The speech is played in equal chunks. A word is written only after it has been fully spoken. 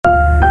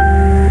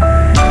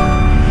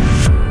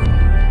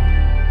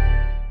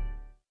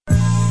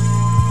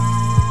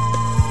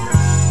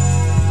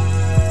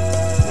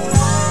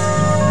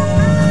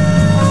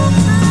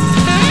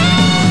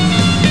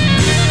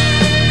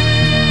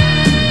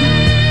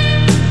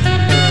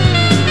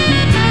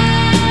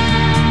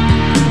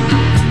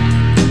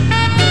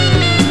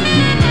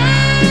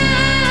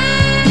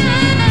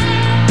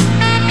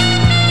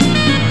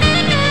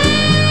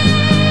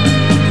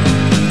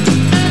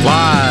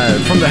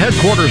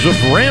headquarters of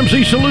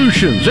Ramsey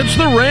Solutions. It's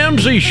the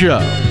Ramsey Show,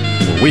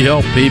 where we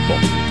help people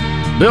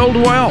build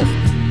wealth,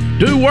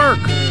 do work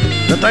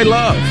that they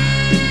love,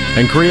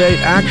 and create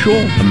actual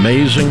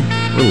amazing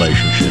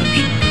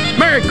relationships.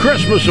 Merry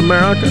Christmas,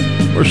 America.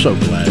 We're so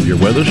glad you're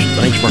with us.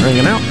 Thanks for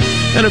hanging out.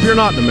 And if you're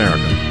not in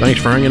America,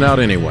 thanks for hanging out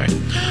anyway.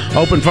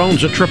 Open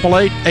phones at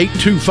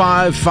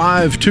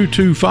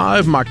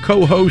 888-825-5225. My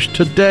co-host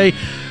today,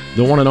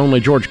 the one and only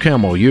George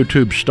Kamel,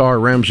 YouTube star,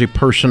 Ramsey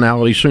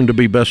personality,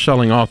 soon-to-be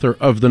best-selling author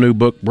of the new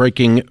book,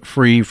 Breaking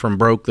Free from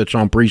Broke, that's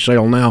on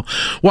pre-sale now.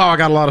 Wow, I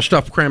got a lot of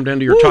stuff crammed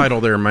into your title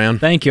there, man.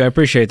 Thank you. I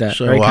appreciate that.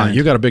 So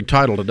you got a big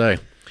title today.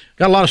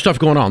 Got a lot of stuff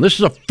going on. This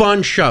is a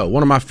fun show.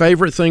 One of my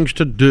favorite things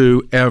to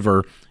do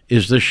ever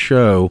is this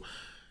show.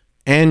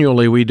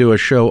 Annually, we do a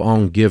show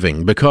on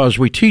giving because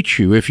we teach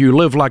you, if you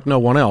live like no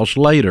one else,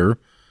 later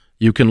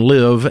you can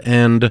live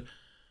and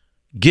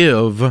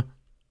give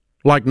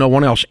like no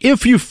one else.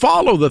 If you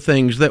follow the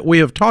things that we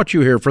have taught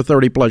you here for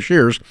 30 plus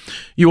years,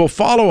 you will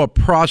follow a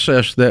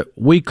process that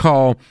we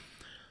call,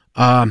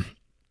 it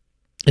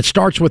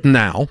starts with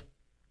now.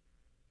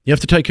 You have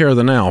to take care of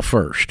the now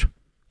first.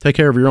 Take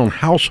care of your own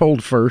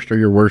household first, or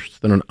you're worse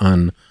than an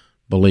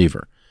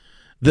unbeliever.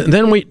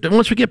 Then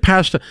once we get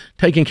past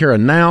taking care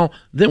of now,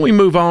 then we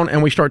move on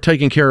and we start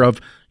taking care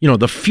of,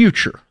 the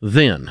future.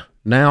 Then,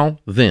 now,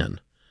 then.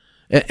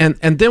 And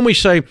then we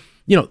say,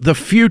 the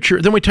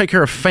future, then we take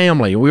care of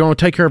family. We want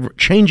to take care of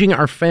changing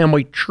our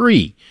family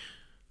tree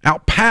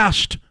out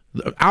past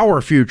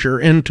our future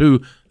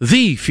into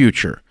the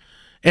future.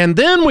 And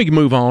then we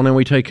move on and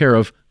we take care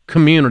of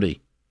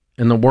community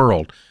in the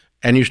world.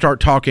 And you start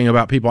talking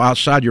about people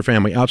outside your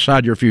family,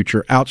 outside your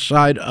future,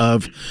 outside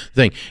of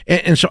things.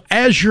 And so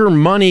as your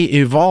money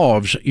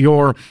evolves,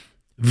 your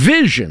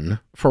vision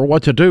for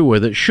what to do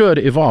with it should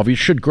evolve. You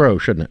should grow,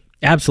 shouldn't it?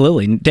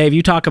 Absolutely. Dave,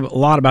 you talk a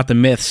lot about the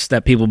myths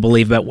that people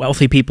believe about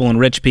wealthy people and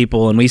rich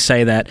people, and we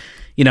say that,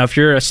 if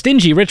you're a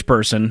stingy rich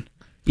person,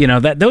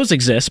 that those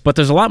exist, but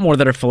there's a lot more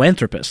that are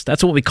philanthropists.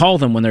 That's what we call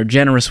them when they're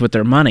generous with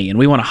their money, and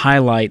we want to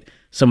highlight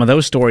some of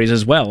those stories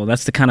as well.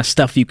 That's the kind of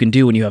stuff you can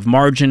do when you have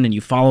margin and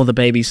you follow the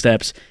baby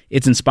steps.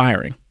 It's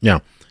inspiring. Yeah.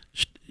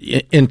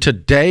 In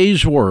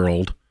today's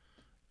world,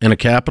 in a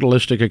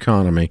capitalistic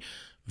economy,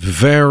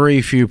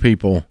 very few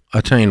people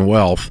attain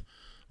wealth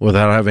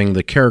without having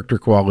the character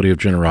quality of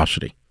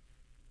generosity.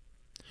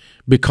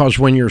 Because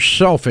when you're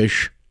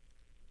selfish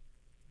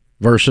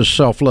versus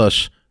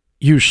selfless,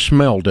 you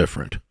smell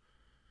different.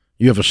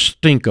 You have a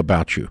stink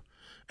about you.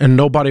 And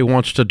nobody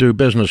wants to do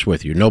business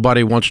with you.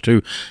 Nobody wants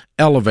to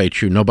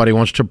elevate you. Nobody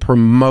wants to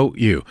promote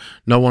you.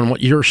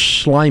 You're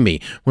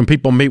slimy. When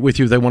people meet with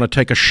you, they want to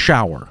take a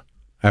shower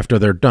after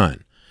they're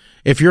done.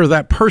 If you're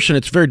that person,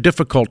 it's very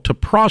difficult to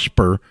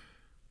prosper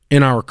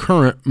in our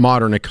current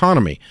modern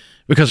economy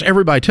because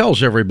everybody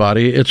tells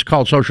everybody it's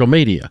called social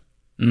media,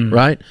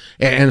 right?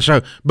 And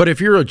so, but if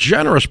you're a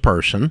generous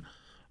person,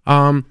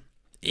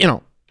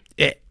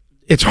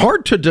 it's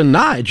hard to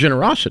deny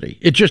generosity.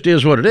 It just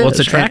is what it is. Well, it's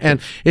attractive.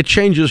 And it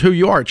changes who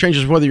you are. It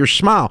changes whether you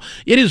smile.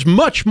 It is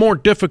much more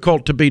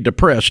difficult to be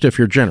depressed if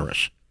you're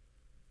generous.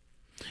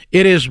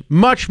 It is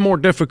much more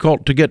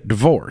difficult to get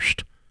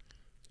divorced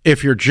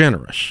if you're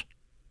generous.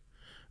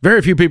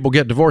 Very few people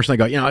get divorced and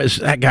they go,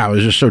 that guy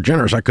was just so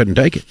generous, I couldn't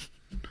take it.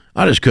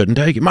 I just couldn't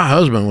take it. My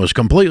husband was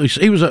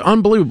he was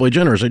unbelievably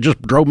generous. It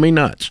just drove me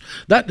nuts.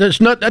 That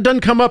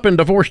doesn't come up in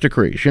divorce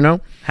decrees,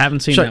 Haven't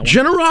seen that one.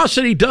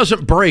 Generosity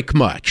doesn't break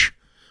much,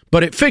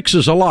 but it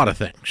fixes a lot of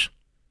things.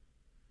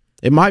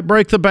 It might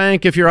break the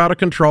bank if you're out of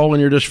control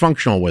and you're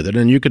dysfunctional with it,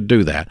 and you could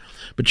do that.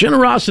 But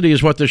generosity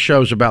is what this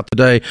show's about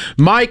today.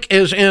 Mike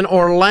is in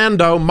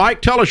Orlando.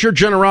 Mike, tell us your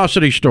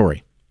generosity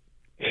story.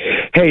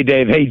 Hey,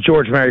 Dave. Hey,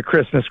 George. Merry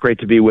Christmas. Great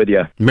to be with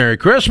you. Merry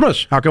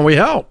Christmas. How can we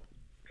help?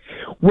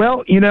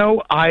 Well,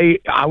 I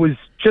was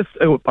just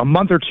a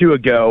month or two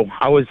ago,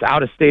 I was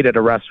out of state at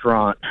a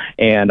restaurant,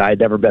 and I had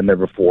never been there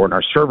before, and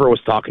our server was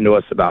talking to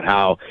us about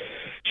how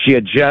she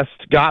had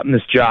just gotten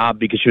this job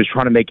because she was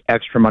trying to make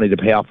extra money to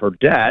pay off her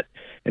debt,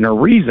 and her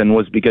reason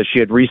was because she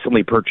had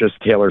recently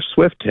purchased Taylor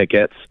Swift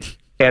tickets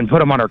and put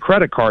them on her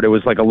credit card. It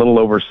was like a little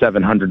over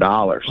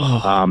 $700.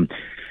 Oh.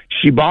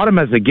 She bought them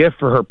as a gift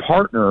for her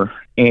partner,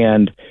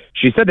 and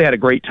she said they had a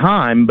great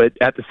time, but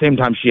at the same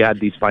time, she had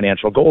these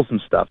financial goals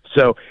and stuff.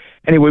 So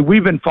anyway,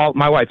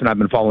 my wife and I have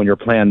been following your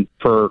plan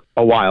for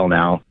a while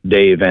now,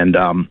 Dave. And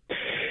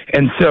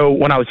so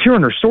when I was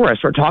hearing her story, I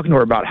started talking to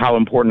her about how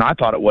important I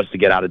thought it was to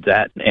get out of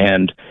debt.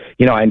 And,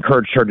 I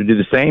encouraged her to do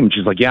the same.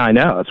 She's like, yeah, I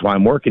know. That's why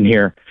I'm working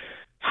here.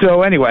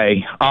 So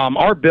anyway,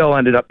 our bill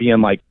ended up being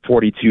like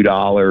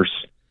 $42.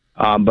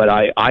 But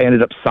I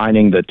ended up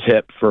signing the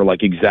tip for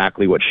like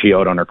exactly what she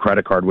owed on her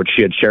credit card, which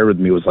she had shared with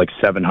me was like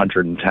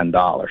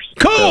 $710.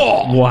 Cool.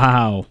 So,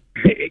 wow.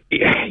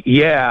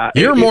 Yeah.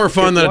 You're more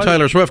fun than a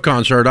Taylor Swift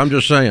concert. I'm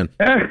just saying.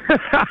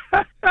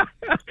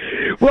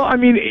 Well, I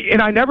mean,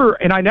 and I never,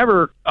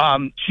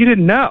 she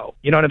didn't know,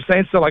 you know what I'm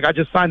saying? So like, I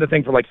just signed the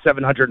thing for like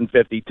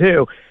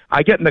 $752.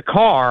 I get in the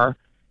car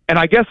And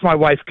I guess my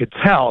wife could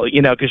tell,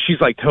 because she's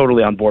like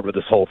totally on board with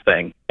this whole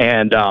thing.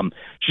 And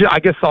she, I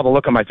guess, saw the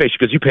look on my face. She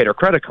goes, "You paid her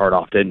credit card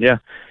off, didn't you?"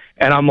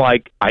 And I'm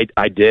like,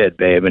 I did,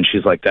 babe. And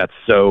she's like, "That's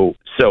so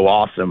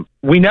awesome."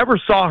 We never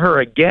saw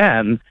her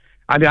again.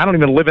 I mean, I don't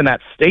even live in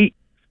that state.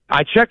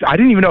 I checked. I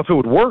didn't even know if it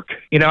would work.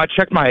 I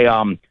checked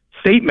my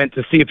statement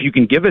to see if you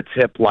can give a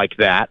tip like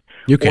that.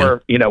 You can.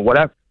 Or,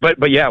 whatever.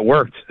 But yeah, it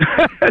worked.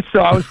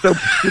 So I was so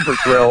super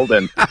thrilled.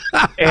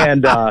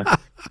 And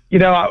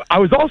I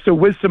was also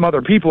with some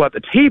other people at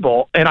the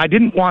table, and I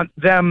didn't want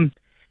them,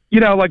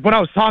 like when I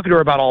was talking to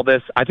her about all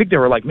this, I think they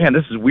were like, "Man,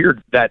 this is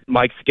weird that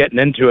Mike's getting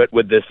into it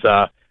with this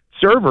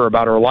server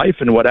about her life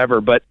and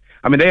whatever." But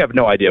I mean, they have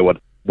no idea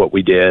what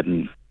we did,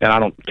 and I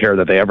don't care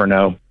that they ever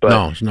know. But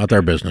no, it's not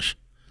their business.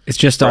 It's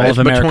just all of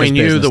America's between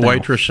you, business the now.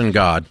 waitress, and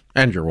God,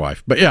 and your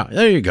wife. But yeah,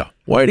 there you go.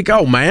 Way to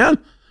go, man.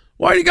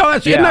 Way to go.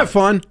 Isn't that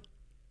fun?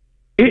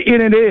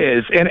 It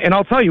is. And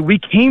I'll tell you, we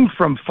came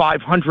from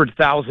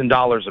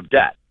 $500,000 of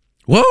debt.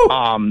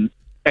 Whoa.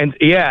 And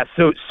yeah,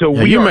 so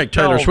yeah, you make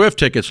Taylor Swift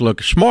tickets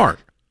look smart.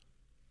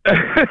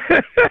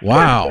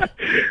 Wow.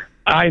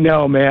 I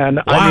know, man.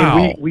 Wow.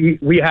 I mean,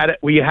 we had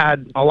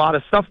a lot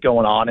of stuff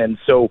going on, and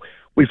so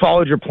we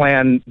followed your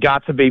plan,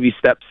 got to baby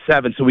step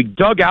 7. So we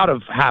dug out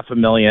of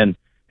 $500,000,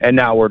 and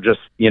now we're just,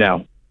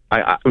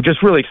 we're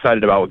just really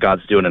excited about what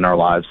God's doing in our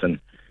lives, and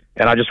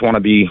I just want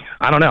to be,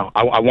 I don't know,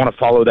 I want to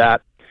follow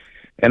that,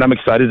 and I'm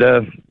excited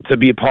to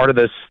be a part of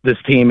this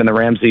team in the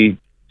Ramsey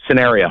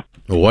scenario.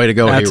 Way to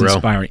go, That's hero.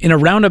 inspiring. In a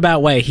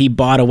roundabout way, he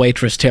bought a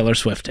waitress Taylor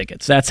Swift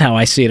tickets. That's how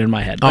I see it in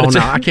my head. But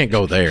I can't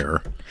go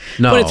there.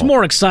 No. But it's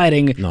more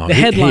exciting. No, the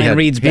headline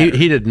reads better.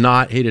 He did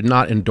not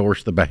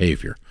endorse the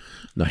behavior.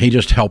 No, he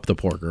just helped the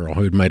poor girl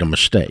who'd made a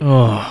mistake.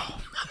 Oh,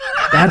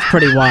 that's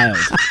pretty wild.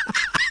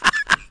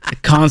 The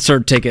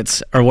concert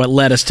tickets are what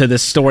led us to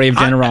this story of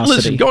generosity.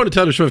 Listen, going to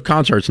Taylor Swift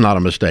concert's not a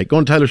mistake.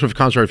 Going to Taylor Swift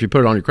concert, if you put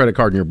it on your credit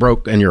card and you're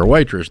broke and you're a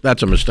waitress,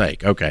 that's a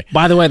mistake. Okay.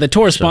 By the way, the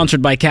tour is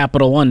sponsored by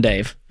Capital One,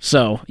 Dave.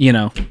 So,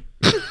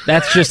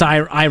 that's just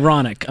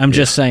ironic. I'm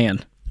just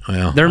saying.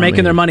 Well, They're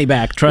making their money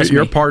back. Trust me.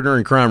 Your partner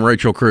in crime,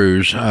 Rachel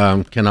Cruz,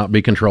 cannot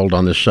be controlled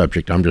on this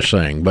subject. I'm just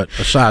saying. But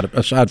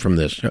aside from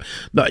this,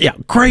 yeah,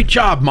 great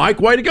job, Mike.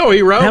 Way to go,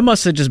 hero. That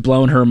must have just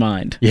blown her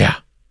mind. Yeah,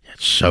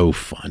 it's so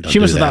fun. She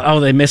must have thought, "Oh,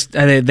 they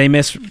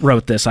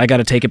miswrote this. I got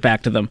to take it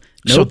back to them."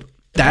 Nope. So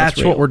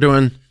that's what we're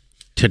doing.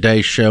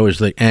 Today's show is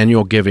the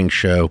annual giving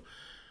show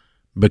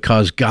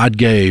because God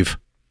gave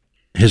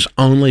His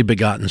only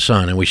begotten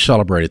Son, and we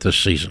celebrate it this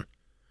season.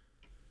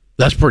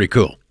 That's pretty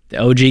cool. The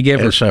OG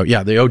giver. And so,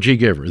 yeah, the OG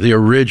giver, the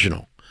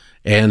original.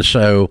 And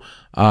so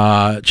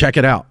check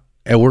it out.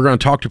 And we're going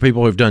to talk to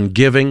people who've done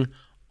giving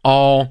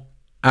all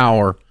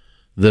hour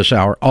this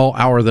hour, all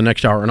hour the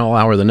next hour, and all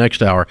hour the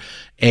next hour.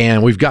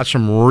 And we've got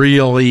some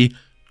really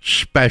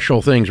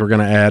special things we're going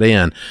to add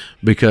in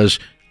because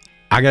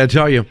I got to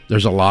tell you,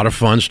 there's a lot of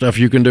fun stuff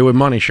you can do with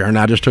money. Sharon and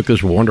I just took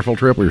this wonderful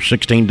trip. We were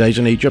 16 days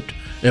in Egypt.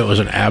 It was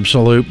an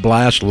absolute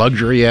blast,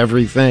 luxury,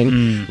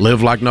 everything.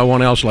 Live like no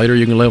one else. Later,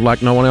 you can live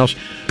like no one else.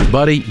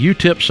 Buddy, you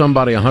tip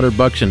somebody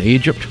 $100 in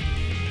Egypt,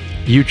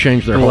 you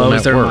change their whole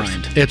net worth.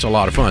 Mind. It's a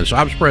lot of fun. So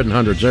I'm spreading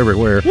hundreds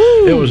everywhere.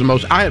 Woo! It was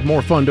I had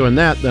more fun doing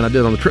that than I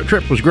did on the trip.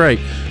 Trip was great,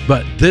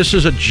 but this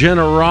is a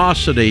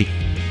generosity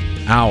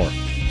hour.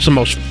 It's the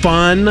most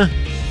fun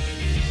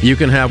you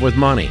can have with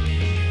money.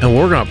 And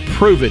we're going to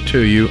prove it to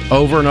you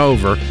over and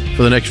over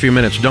for the next few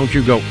minutes. Don't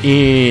you go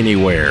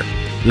anywhere.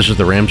 This is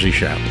The Ramsey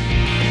Show.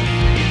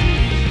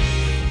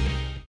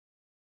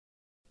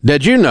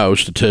 Did you know,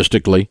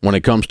 statistically, when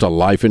it comes to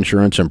life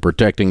insurance and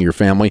protecting your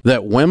family,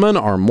 that women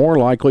are more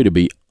likely to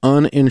be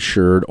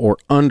uninsured or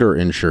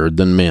underinsured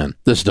than men?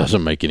 This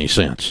doesn't make any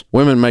sense.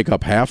 Women make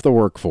up half the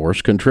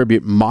workforce,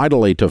 contribute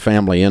mightily to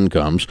family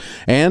incomes,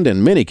 and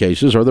in many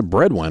cases are the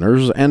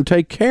breadwinners and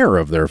take care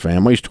of their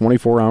families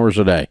 24 hours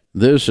a day.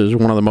 This is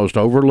one of the most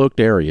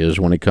overlooked areas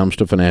when it comes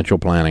to financial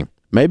planning.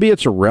 Maybe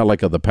it's a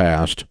relic of the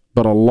past,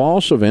 but a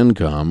loss of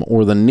income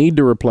or the need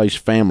to replace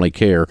family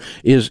care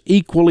is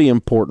equally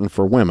important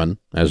for women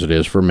as it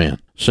is for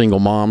men. Single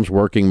moms,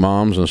 working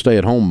moms, and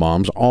stay-at-home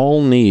moms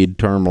all need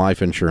term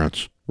life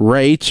insurance.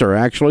 Rates are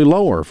actually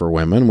lower for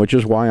women, which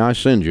is why I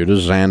send you to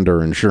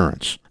Zander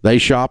Insurance. They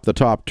shop the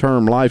top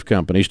term life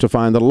companies to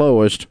find the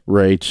lowest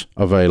rates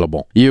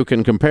available. You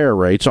can compare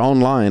rates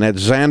online at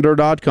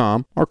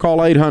Zander.com or call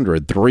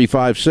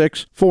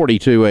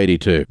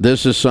 800-356-4282.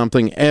 This is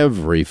something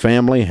every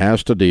family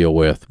has to deal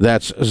with.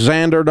 That's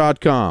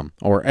Zander.com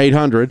or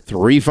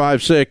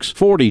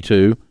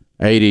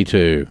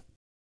 800-356-4282.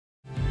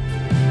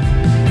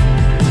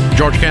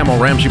 George Kamel,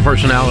 Ramsey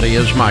Personality,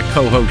 is my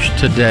co-host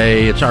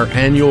today. It's our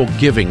annual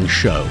giving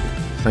show.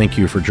 Thank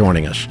you for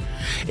joining us.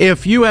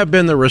 If you have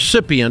been the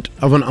recipient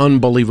of an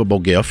unbelievable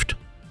gift,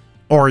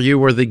 or you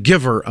were the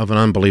giver of an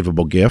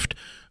unbelievable gift,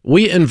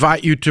 we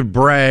invite you to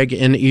brag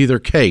in either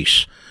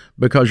case,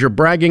 because your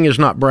bragging is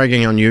not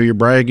bragging on you. Your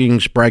bragging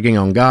is bragging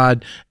on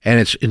God, and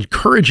it's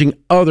encouraging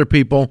other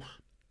people,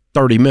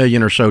 30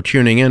 million or so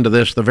tuning into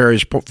this, the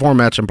various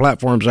formats and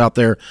platforms out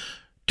there,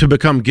 to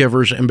become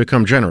givers and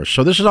become generous.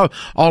 So this is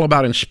all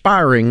about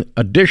inspiring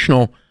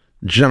additional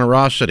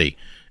generosity.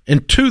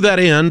 And to that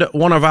end,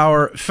 one of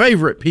our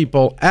favorite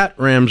people at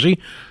Ramsey,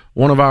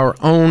 one of our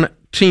own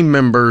team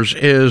members,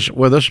 is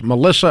with us.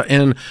 Melissa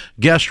in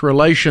guest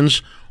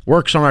relations,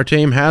 works on our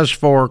team, has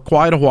for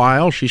quite a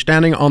while. She's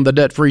standing on the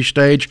debt-free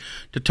stage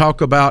to talk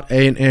about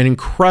an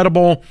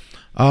incredible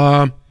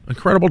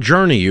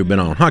journey you've been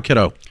on. Hi,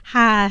 kiddo.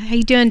 Hi, how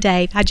you doing,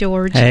 Dave? Hi,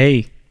 George.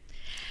 Hey.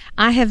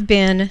 I have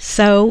been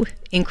so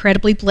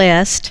incredibly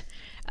blessed.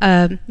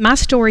 My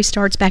story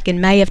starts back in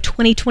May of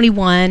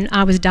 2021.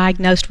 I was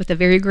diagnosed with a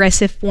very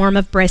aggressive form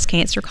of breast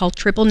cancer called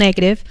triple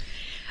negative.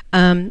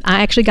 I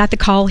actually got the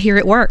call here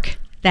at work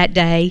that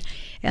day.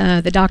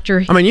 The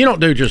doctor... I mean, you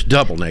don't do just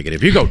double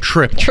negative. You go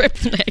triple.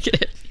 Triple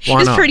negative. Why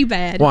It's not? pretty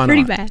bad. Why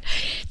pretty not? bad.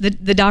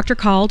 The doctor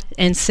called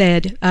and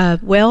said,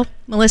 well,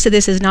 Melissa,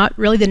 this is not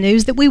really the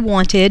news that we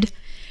wanted.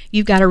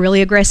 You've got a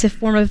really aggressive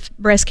form of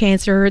breast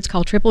cancer. It's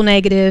called triple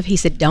negative. He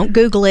said, don't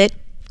Google it.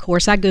 Of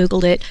course, I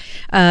Googled it.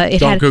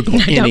 Don't Google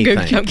anything.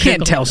 Don't Can't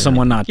Google tell it.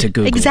 someone not to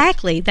Google.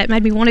 Exactly. That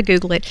made me want to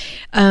Google it.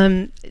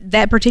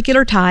 That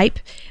particular type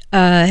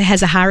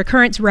has a high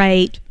recurrence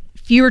rate,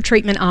 fewer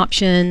treatment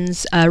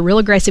options, real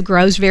aggressive,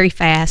 grows very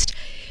fast.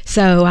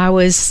 So I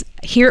was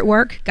here at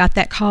work, got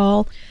that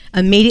call.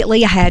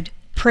 Immediately, I had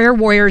prayer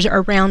warriors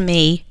around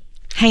me,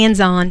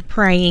 hands-on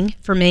praying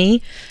for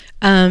me.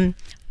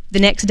 The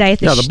next day at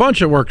the The bunch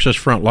that works this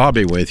front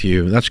lobby with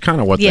you, that's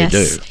kind of what they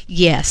do.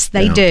 Yes,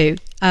 they do.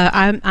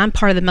 I'm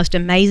part of the most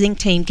amazing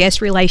team,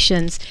 guest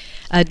relations,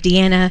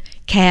 Deanna,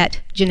 Kat,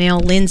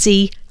 Janelle,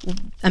 Lindsay,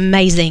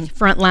 amazing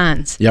front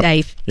lines, Yep.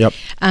 Dave. Yep.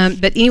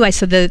 But anyway,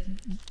 so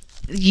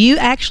you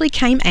actually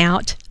came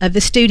out of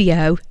the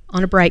studio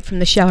on a break from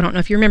the show. I don't know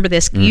if you remember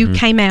this. Mm-hmm. You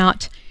came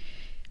out,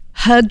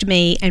 hugged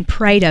me, and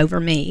prayed over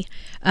me.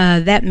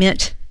 That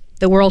meant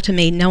the world to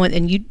me, knowing,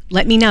 and you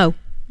let me know,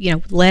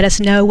 let us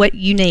know what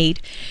you need.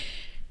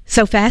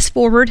 So fast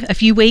forward a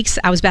few weeks,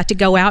 I was about to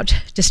go out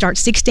to start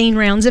 16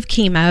 rounds of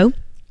chemo.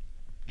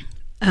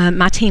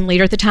 My team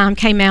leader at the time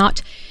came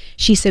out.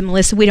 She said,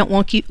 Melissa, we don't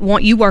want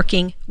you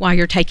working while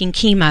you're taking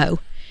chemo.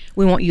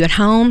 We want you at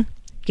home,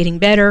 getting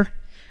better,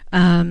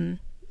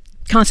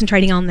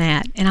 concentrating on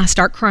that. And I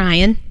start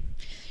crying.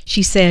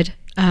 She said,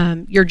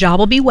 your job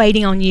will be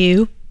waiting on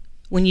you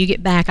when you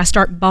get back. I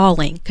start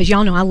bawling because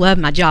y'all know I love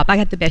my job. I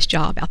got the best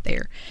job out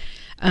there,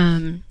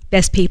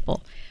 best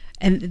people.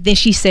 And then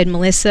she said,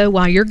 Melissa,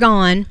 while you're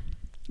gone,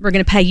 we're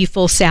going to pay you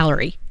full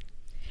salary.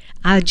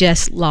 I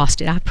just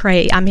lost it. I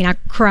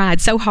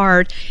cried so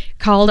hard,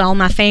 called all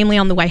my family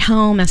on the way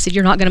home. I said,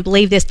 you're not going to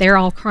believe this. They're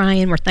all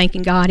crying. We're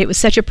thanking God. It was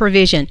such a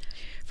provision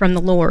from the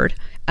Lord.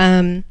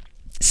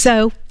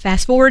 So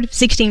fast forward,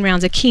 16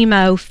 rounds of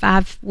chemo,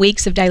 5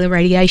 weeks of daily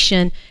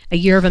radiation, a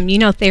year of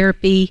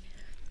immunotherapy,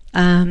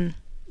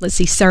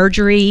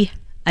 surgery.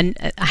 I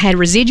had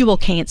residual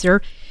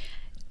cancer.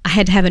 I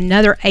had to have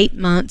another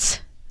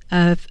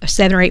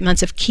 7 or 8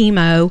 months of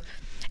chemo.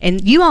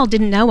 And you all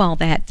didn't know all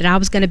that I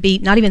was going to be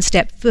not even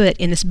step foot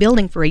in this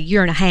building for a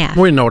year and a half.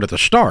 We didn't know it at the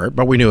start,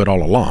 but we knew it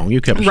all along.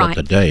 You kept us up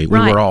to date. We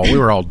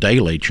were all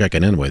daily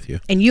checking in with you.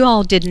 And you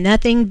all did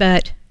nothing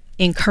but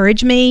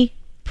encourage me,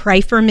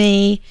 pray for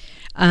me.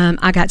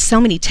 I got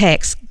so many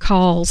texts,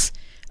 calls,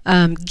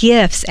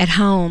 gifts at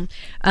home.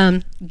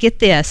 Get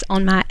this,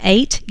 on my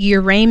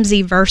 8-year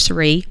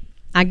Ramsey-versary,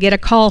 I get a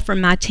call from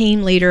my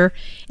team leader,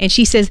 and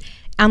she says,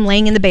 I'm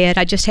laying in the bed.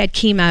 I just had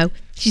chemo.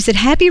 She said,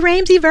 happy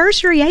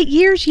Ramsey-versary, 8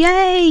 years,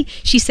 yay.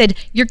 She said,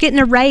 you're getting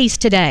a raise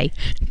today.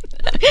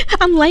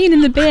 I'm laying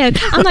in the bed.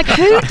 I'm like,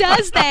 who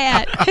does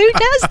that? Who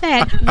does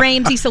that?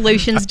 Ramsey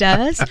Solutions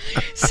does.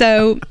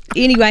 So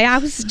anyway, I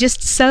was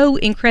just so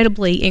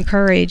incredibly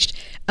encouraged.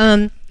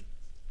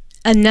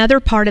 Another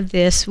part of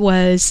this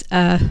was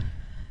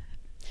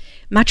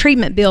my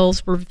treatment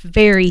bills were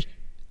very,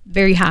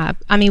 very high.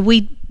 I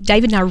mean,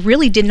 David and I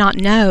really did not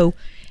know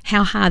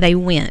how high they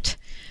went.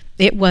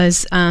 It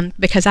was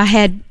because I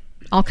had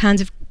all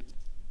kinds of,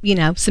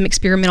 some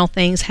experimental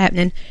things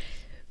happening,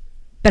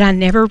 but I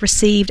never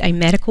received a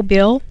medical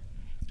bill.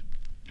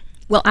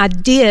 Well, I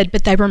did,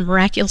 but they were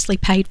miraculously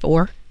paid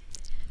for.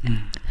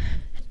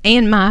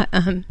 And my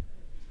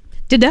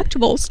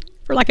deductibles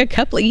for like a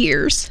couple of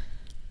years.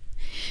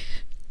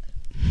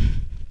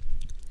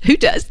 Who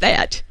does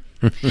that?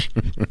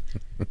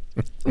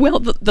 Well,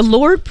 the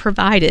Lord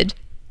provided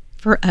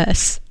for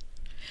us.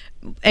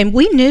 And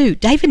we knew,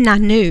 David and I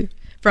knew,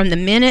 from the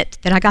minute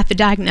that I got the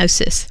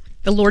diagnosis,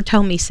 the Lord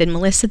told me, he said,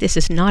 Melissa, this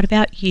is not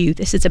about you.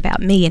 This is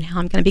about me and how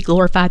I'm going to be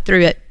glorified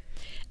through it.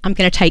 I'm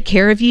going to take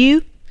care of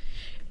you.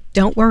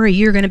 Don't worry,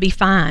 you're going to be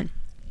fine.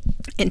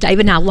 And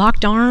David and I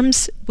locked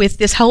arms with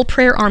this whole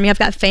prayer army. I've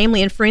got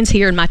family and friends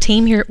here and my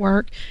team here at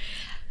work.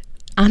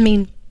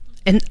 The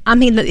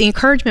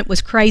encouragement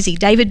was crazy.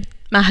 David,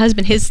 my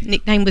husband, his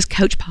nickname was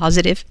Coach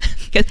Positive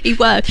because he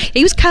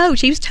was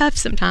coach. He was tough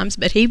sometimes,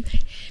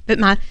 but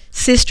my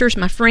sisters,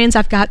 my friends,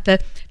 I've got the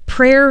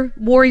prayer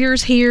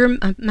warriors here.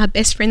 My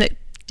best friend that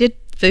did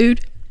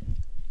food,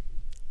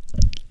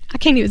 I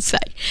can't even say,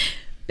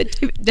 but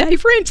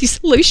Dave Ramsey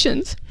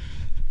Solutions.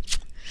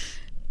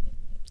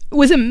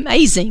 was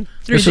amazing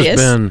through This has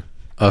been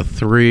a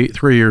three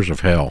years of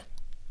hell.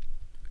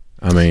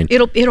 I mean,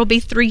 it'll be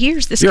 3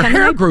 years this your coming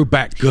hair up. grew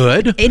back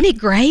good. Isn't it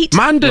great?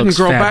 Mine didn't Looks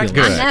grow fabulous.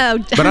 back good. I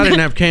know. But I didn't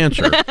have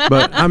cancer.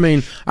 But I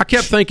mean, I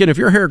kept thinking if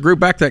your hair grew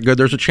back that good,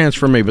 there's a chance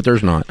for me, but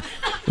there's not.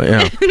 But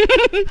yeah.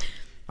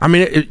 I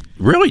mean, it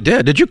really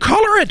did. Did you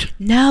color it?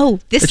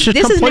 No, It's just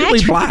this completely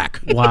is natural. black.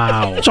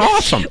 Wow. It's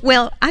awesome.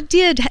 Well, I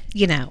did,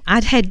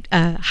 I'd had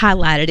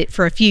highlighted it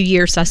for a few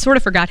years, so I sort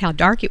of forgot how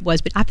dark it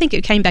was, but I think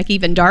it came back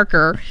even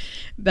darker.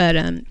 But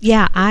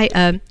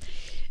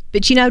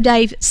but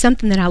Dave,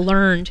 something that I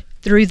learned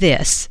through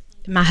this,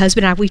 my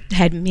husband and I, we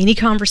had many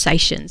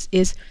conversations,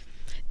 is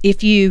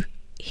if you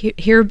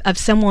hear of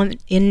someone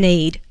in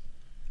need,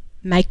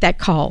 make that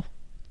call,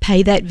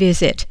 pay that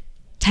visit,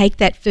 take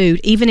that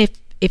food, even if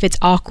it's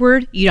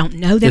awkward, you don't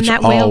know them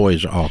that well. It's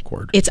always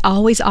awkward. It's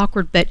always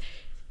awkward, but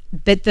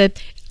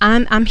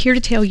I'm here to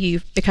tell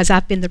you, because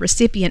I've been the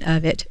recipient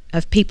of it,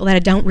 of people that I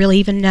don't really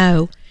even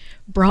know,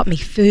 brought me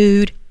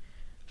food,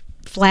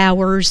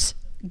 flowers,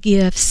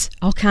 gifts,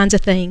 all kinds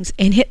of things,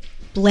 and it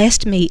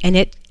blessed me, and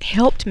it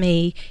helped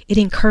me, it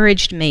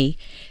encouraged me.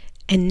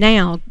 And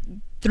now,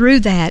 through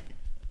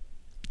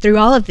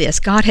all of this,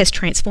 God has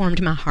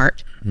transformed my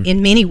heart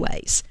in many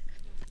ways.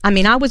 I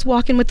mean, I was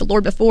walking with the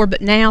Lord before,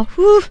 but now,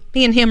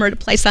 me and him are at a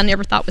place I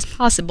never thought was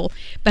possible.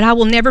 But I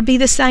will never be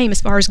the same as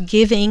far as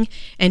giving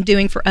and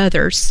doing for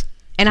others.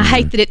 And I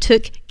hate that it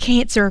took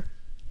cancer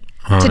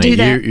Honey, to do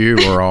that. You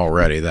were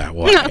already that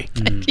way. No, thank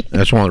you.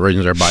 That's one of the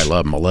reasons everybody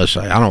loved Melissa.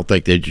 I don't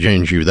think they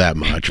changed you that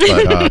much.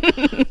 But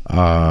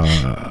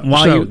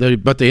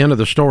but the end of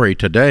the story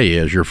today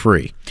is you're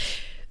free.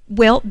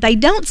 Well, they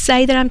don't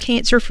say that I'm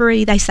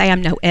cancer-free. They say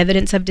I'm no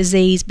evidence of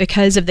disease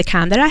because of the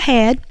kind that I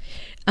had.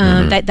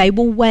 That they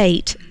will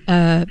wait,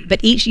 but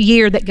each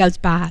year that goes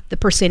by, the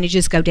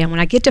percentages go down. When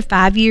I get to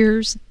 5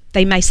 years,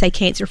 they may say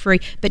cancer-free.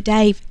 But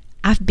Dave,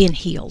 I've been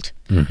healed.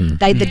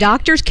 The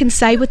doctors can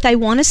say what they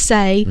want to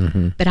say,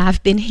 but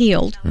I've been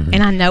healed,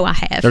 and I know I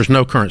have. There's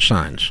no current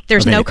signs.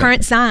 There's of no anything.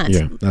 current signs.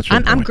 Yeah, that's the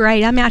I'm point.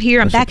 great. I'm out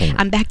here. That's the point.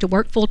 I'm back to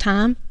work full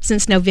time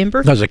since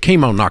November. Because the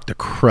chemo knocked the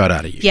crud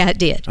out of you. Yeah, it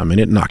did. I mean,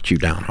 it knocked you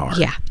down hard.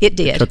 Yeah, it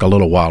did. It took a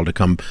little while to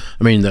come.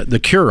 I mean, the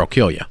cure will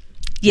kill you.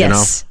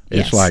 Yes.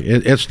 It's yes. like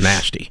it's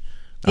nasty.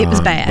 It was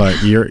bad.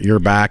 But you're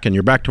back, and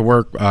you're back to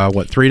work.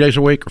 3 days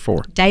a week or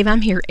 4? Dave,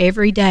 I'm here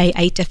every day,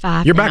 8 to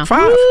 5. You're now. back 5.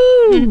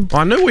 Well,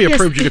 I knew we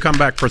approved you to come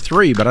back for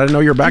 3, but I didn't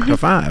know you're back to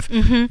 5.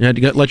 You had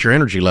to let your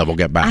energy level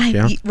get back.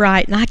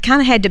 Right, and I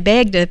kind of had to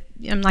beg to.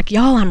 I'm like,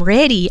 y'all, I'm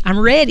ready.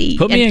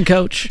 Put me in,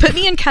 coach. Put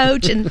me in,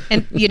 coach, and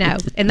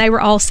and they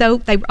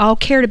all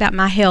cared about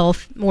my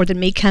health more than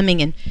me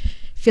coming and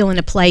filling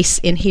a place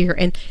in here.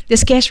 And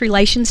this guest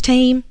relations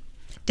team,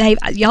 Dave,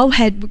 y'all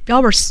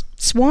were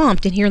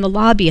swamped in here in the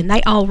lobby, and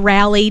they all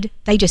rallied.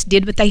 They just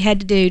did what they had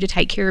to do to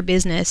take care of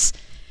business,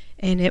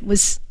 and it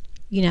was,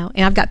 and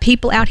I've got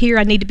people out here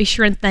I need to be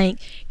sure and thank.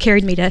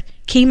 Carried me to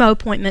chemo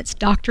appointments,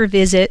 doctor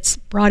visits,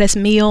 brought us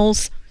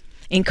meals,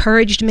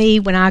 encouraged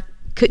me when I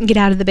couldn't get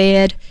out of the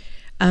bed.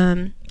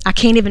 I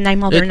can't even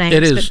name all their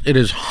names. It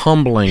is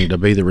humbling to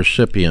be the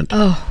recipient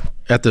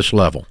at this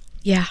level.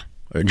 Yeah.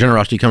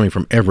 Generosity coming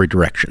from every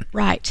direction.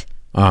 Right.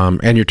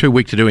 And you're too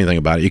weak to do anything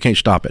about it. You can't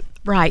stop it.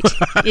 Right.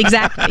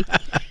 Exactly.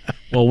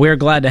 Well, we're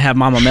glad to have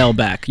Mama Mel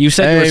back. You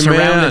said you were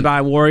surrounded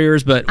by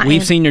warriors, but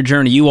we've seen your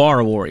journey. You are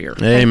a warrior.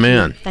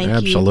 Amen. Thank you.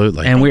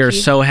 Absolutely. And we are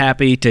so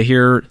happy to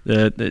hear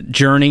the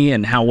journey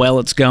and how well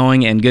it's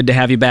going, and good to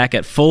have you back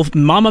at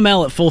Mama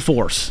Mel at full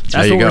force.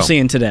 That's what we're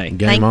seeing today.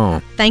 Game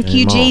on. Thank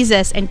you,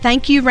 Jesus, and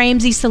thank you,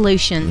 Ramsey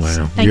Solutions.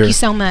 Wow. Thank you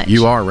so much.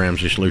 You are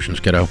Ramsey Solutions,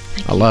 kiddo.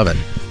 I love it.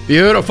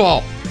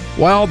 Beautiful.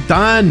 Well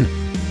done.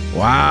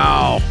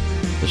 Wow.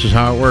 This is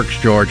how it works,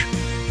 George.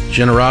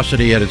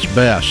 Generosity at its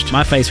best.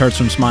 My face hurts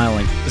from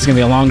smiling. It's going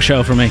to be a long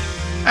show for me.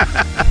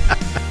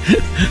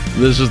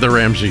 This is The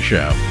Ramsey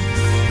Show.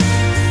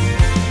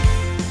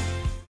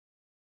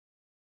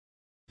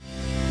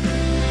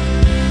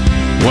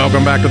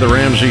 Welcome back to The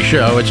Ramsey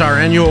Show. It's our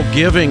annual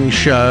giving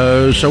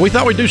show, so we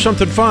thought we'd do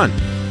something fun.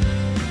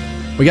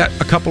 We got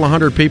a couple of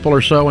hundred people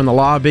or so in the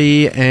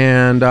lobby,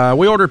 and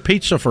we ordered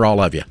pizza for all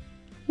of you.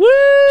 Woo!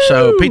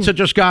 So pizza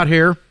just got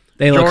here.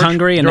 They look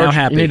hungry and now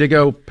happy. You need to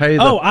go pay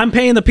the... Oh, I'm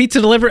paying the pizza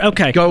delivery?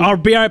 Okay, I'll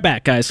be right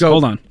back, guys.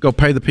 Hold on. Go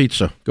pay the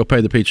pizza. Go pay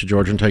the pizza,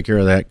 George, and take care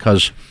of that,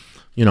 because,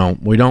 we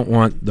don't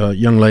want the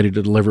young lady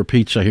to deliver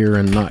pizza here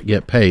and not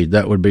get paid.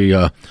 That would be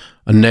a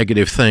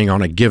negative thing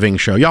on a giving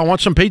show. Y'all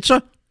want some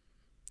pizza?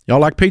 Y'all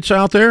like pizza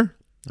out there?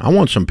 I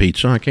want some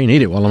pizza. I can't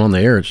eat it while I'm on the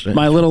air.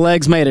 My little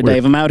legs made it,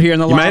 Dave. I'm out here in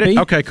the lobby. You made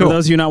it? Okay, cool. For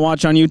those of you not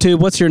watch on YouTube,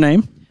 what's your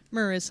name?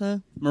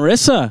 Marissa.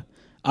 Marissa.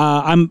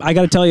 I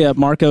got to tell you,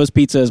 Marco's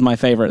Pizza is my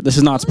favorite. This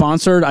is not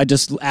sponsored. I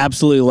just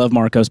absolutely love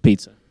Marco's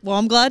Pizza. Well,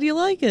 I'm glad you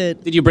like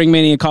it. Did you bring me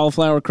any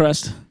cauliflower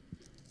crust?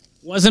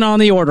 Wasn't on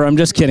the order. I'm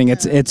just kidding.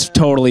 It's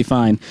totally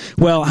fine.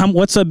 Well,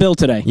 what's the bill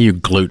today? You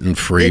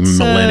gluten-free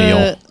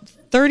millennial.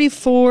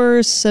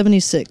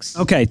 $34.76.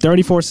 Okay,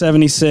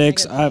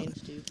 $34.76.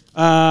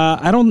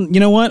 I don't. You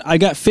know what? I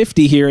got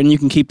 50 here, and you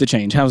can keep the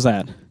change. How's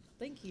that?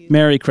 Thank you.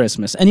 Merry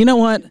Christmas. And you know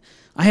what?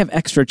 I have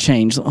extra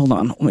change. Hold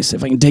on. Let me see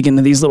if I can dig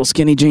into these little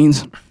skinny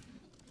jeans.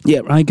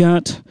 Yeah, I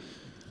got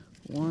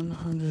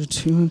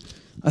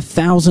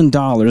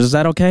 $1,000. Is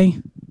that okay?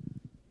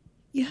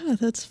 Yeah,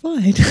 that's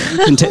fine.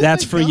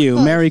 That's for you.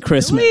 Merry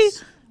Christmas. Really?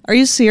 Are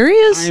you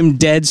serious? I am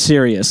dead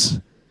serious.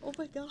 Oh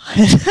my god!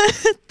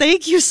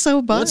 Thank you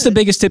so much. What's the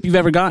biggest tip you've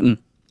ever gotten?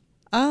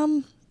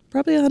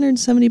 Probably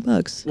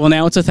 $170. Well,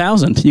 now it's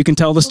 1,000. You can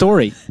tell the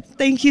story.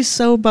 Thank you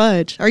so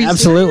much. Are you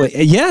Absolutely.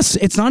 serious? Yes,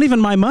 it's not even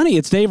my money.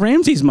 It's Dave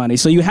Ramsey's money,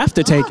 so you have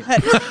to take it.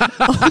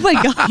 Oh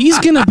my god! He's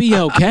gonna be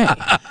okay.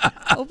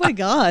 Oh my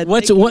god!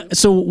 What's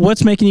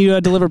making you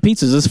deliver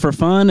pizzas? Is this for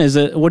fun? Is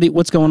it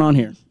what's going on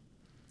here?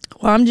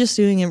 Well, I'm just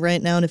doing it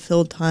right now to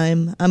fill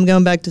time. I'm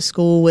going back to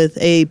school with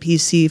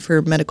AAPC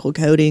for medical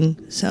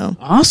coding. So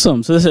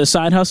Awesome. So this is a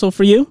side hustle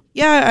for you?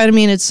 yeah, I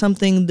mean it's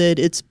something that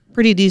it's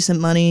pretty decent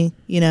money.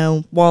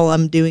 While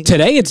I'm doing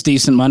Today it's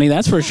decent money,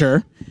 that's for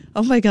sure.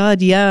 Oh my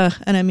god, yeah.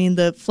 And I mean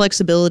the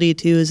flexibility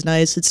too is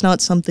nice. It's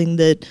not something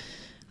that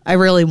I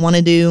really want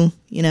to do.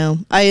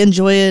 I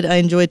enjoy it. I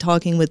enjoy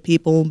talking with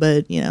people,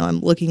 but I'm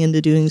looking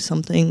into doing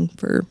something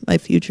for my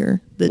future.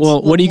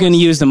 Well, what are you going to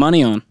use the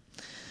money on?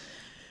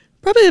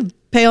 Probably to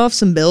pay off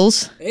some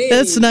bills. Hey.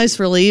 That's a nice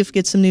relief.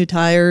 Get some new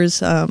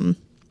tires.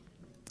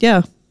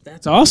 Yeah.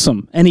 That's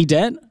awesome. Any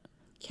debt?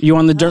 You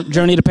on the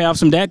journey to pay off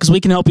some debt? Because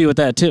we can help you with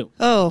that too.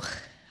 Oh,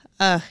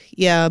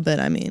 yeah, but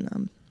I mean,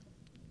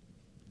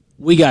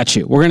 We got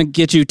you. We're going to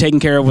get you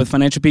taken care of with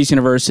Financial Peace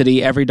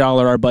University, Every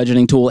Dollar, our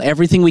budgeting tool.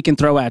 Everything we can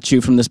throw at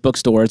you from this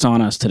bookstore, it's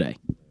on us today.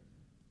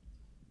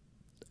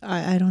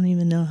 I don't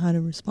even know how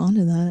to respond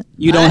to that.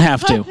 You don't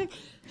have to.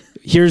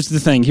 Here's the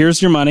thing.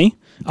 Here's your money.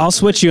 I'll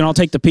switch you and I'll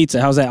take the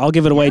pizza. How's that? I'll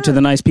give it away to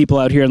the nice people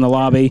out here in the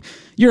lobby.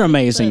 You're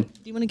amazing. Do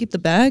you want to keep the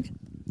bag?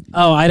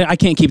 Oh, I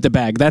can't keep the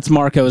bag. That's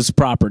Marco's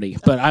property.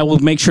 But I will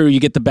make sure you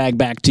get the bag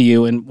back to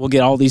you, and we'll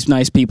get all these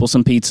nice people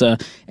some pizza.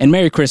 And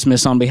Merry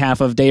Christmas on behalf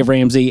of Dave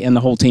Ramsey and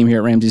the whole team here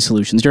at Ramsey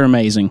Solutions. You're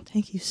amazing.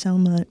 Thank you so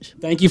much.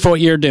 Thank you for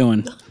what you're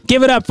doing.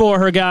 Give it up for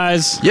her,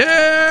 guys. Yeah!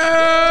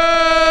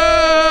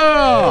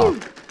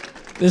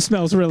 This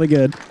smells really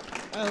good.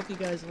 I hope you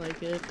guys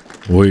like it.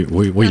 We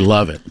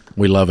love it.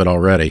 We love it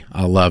already.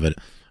 I love it.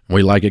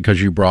 We like it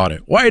because you brought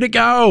it. Way to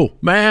go,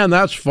 man.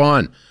 That's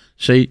fun.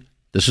 See,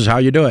 this is how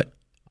you do it.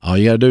 All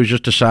you got to do is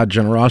just decide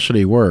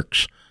generosity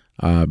works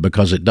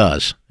because it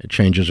does. It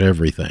changes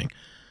everything.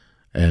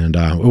 And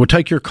we'll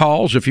take your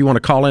calls if you want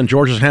to call in.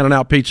 George is handing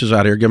out pizzas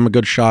out here. Give him a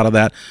good shot of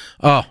that.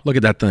 Oh, look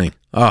at that thing.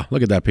 Oh,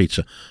 look at that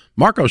pizza.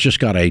 Marco's just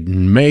got a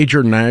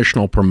major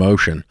national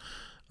promotion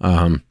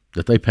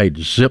that they paid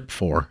Zip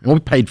for. And we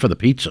paid for the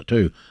pizza,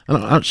 too.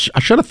 I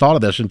should have thought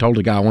of this and told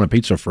the guy I want a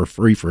pizza for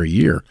free for a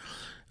year.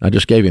 I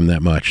just gave him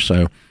that much.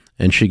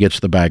 And she gets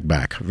the bag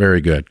back.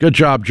 Very good. Good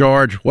job,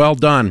 George. Well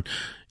done.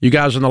 You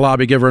guys in the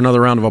lobby, give her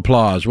another round of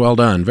applause. Well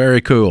done.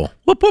 Very cool.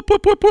 Whoop, whoop,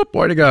 whoop, whoop, whoop.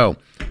 Way to go.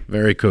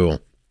 Very cool.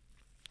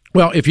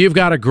 Well, if you've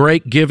got a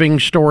great giving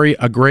story,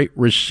 a great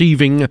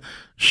receiving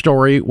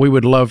story, we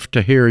would love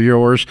to hear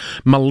yours.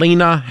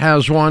 Melina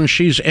has one.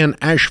 She's in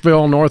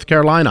Asheville, North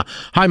Carolina.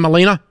 Hi,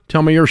 Melina.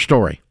 Tell me your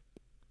story.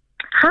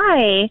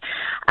 Hi.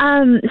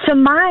 So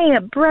my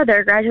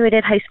brother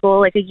graduated high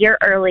school like a year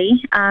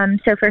early.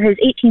 So for his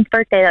 18th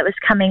birthday that was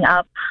coming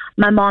up,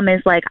 my mom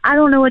is like, I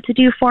don't know what to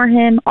do for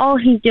him. All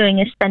he's doing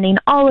is spending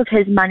all of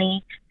his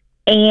money,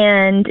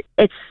 and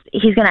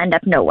he's going to end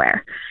up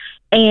nowhere.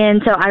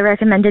 And so I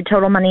recommended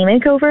Total Money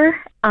Makeover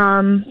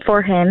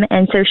for him.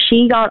 And so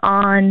she got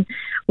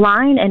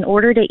online and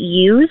ordered it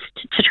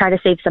used to try to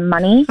save some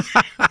money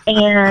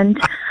and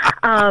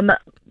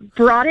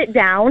brought it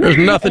down. There's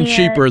nothing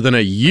cheaper than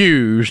a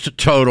used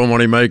Total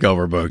Money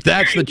Makeover book.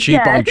 That's the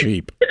cheap on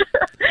cheap.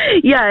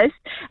 Yes.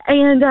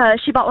 And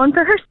she bought one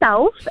for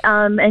herself.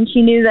 And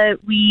she knew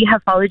that we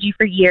have followed you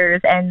for years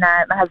and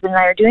that my husband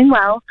and I are doing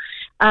well.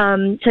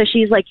 So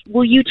she's like,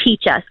 will you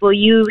teach us? Will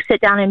you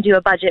sit down and do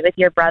a budget with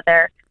your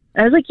brother?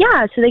 And I was like,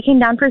 yeah. So they came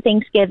down for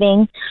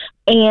Thanksgiving,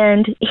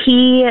 and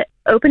he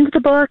opened the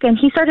book and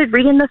he started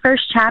reading the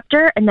first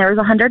chapter, and there was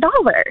 $100.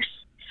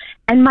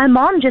 And my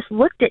mom just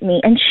looked at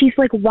me and she's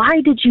like,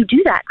 why did you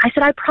do that? I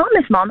said, I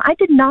promise, Mom, I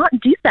did not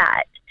do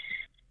that.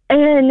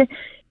 And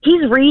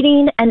he's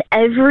reading, and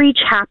every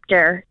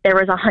chapter there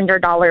was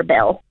 $100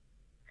 bill.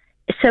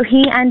 So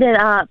he ended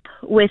up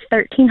with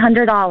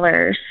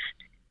 $1,300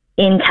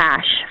 in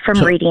cash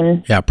from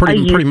reading. Yeah,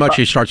 pretty much book.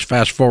 he starts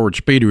fast forward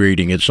speed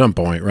reading at some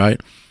point, right?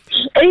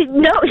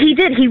 No, he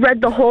did. He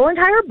read the whole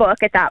entire book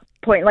at that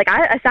point. Like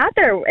I sat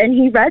there and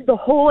he read the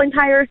whole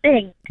entire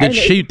thing.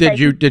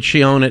 Did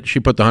she own it? She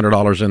put the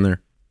 $100 in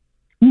there?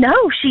 No,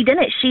 she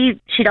didn't.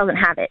 She doesn't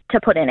have it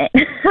to put in it.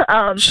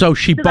 So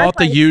she bought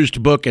the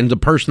used book, and the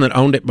person that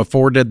owned it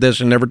before did this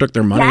and never took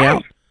their money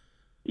out?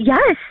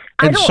 Yes.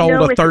 And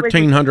sold a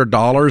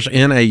 $1,300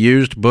 in a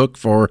used book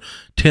for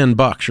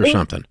 $10 or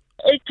something.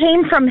 It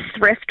came from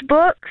thrift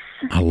books.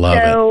 I love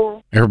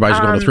it.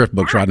 Everybody's going to thrift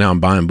books right now and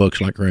buying books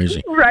like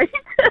crazy. Right.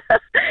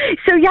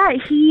 So yeah,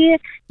 he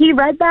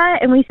read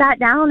that, and we sat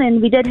down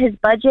and we did his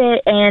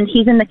budget, and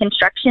he's in the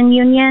construction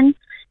union.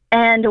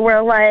 And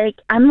we're like,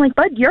 I'm like,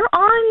 bud, you're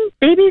on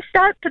baby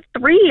step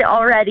 3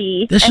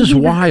 already. This And is he's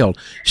like, wild.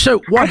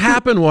 So what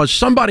happened was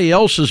somebody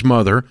else's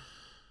mother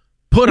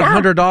put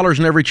 $100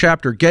 in every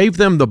chapter, gave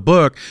them the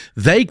book.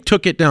 They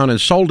took it down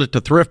and sold it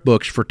to thrift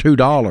books for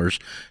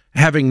 $2,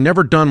 having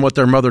never done what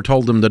their mother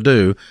told them to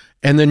do.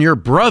 And then your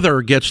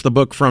brother gets the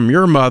book from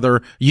your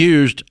mother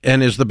used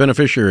and is the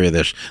beneficiary of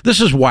this.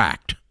 This is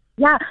whacked.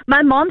 Yeah,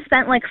 my mom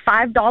spent like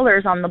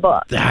 $5 on the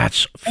book.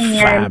 That's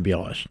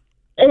fabulous.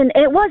 And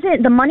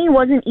the money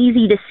wasn't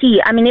easy to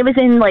see. I mean, it was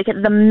in like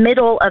the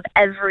middle of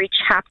every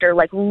chapter,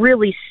 like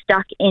really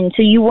stuck in,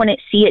 so you wouldn't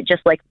see it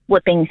just like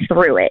flipping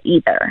through it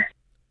either.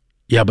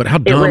 Yeah, but how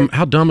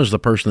dumb is the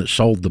person that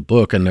sold the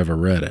book and never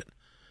read it?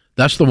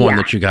 That's the one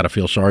that you got to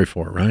feel sorry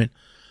for, right?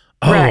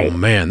 Oh, right.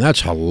 Man,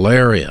 that's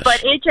hilarious.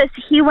 But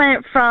he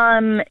went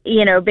from,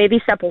 baby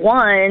step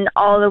 1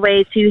 all the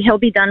way to he'll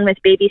be done with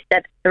baby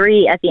step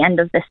 3 at the end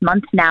of this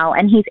month now,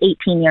 and he's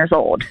 18 years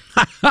old.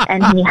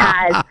 And he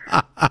has,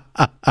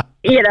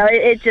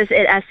 it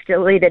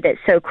escalated it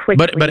so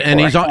quickly. But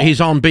he's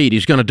on beat.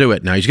 He's going to do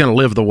it now. He's going to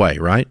live the way,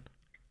 right?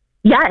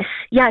 Yes.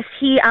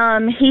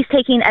 He's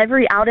taking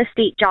every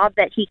out-of-state job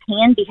that he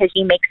can because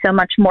he makes so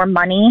much more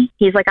money.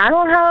 He's like, I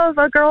don't have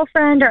a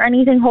girlfriend or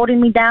anything holding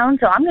me down,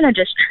 so I'm going to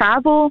just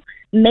travel,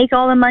 make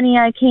all the money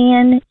I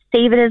can,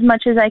 save it as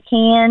much as I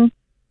can.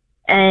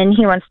 And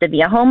he wants to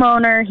be a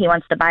homeowner. He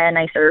wants to buy a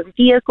nicer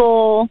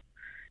vehicle.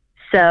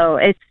 So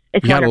it's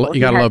wonderful.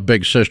 You got to love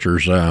Big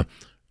Sister's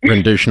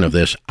rendition of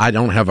this. I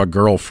don't have a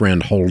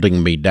girlfriend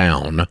holding me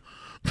down.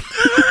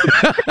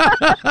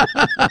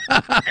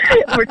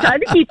 We're trying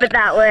to keep it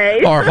that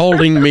way. Or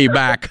holding me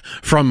back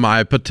from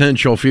my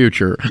potential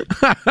future.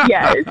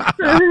 Yes.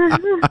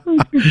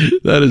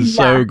 That is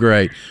so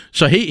great.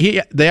 So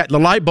the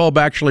light bulb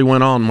actually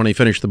went on when he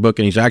finished the book,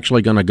 and he's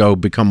actually going to go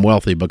become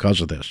wealthy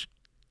because of this.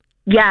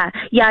 Yeah.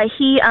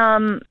 He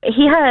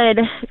had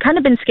kind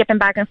of been skipping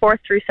back and forth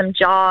through some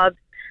jobs,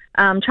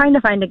 trying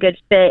to find a good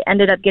fit,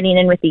 ended up getting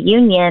in with the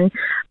union,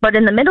 but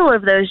in the middle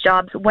of those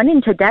jobs went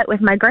into debt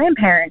with my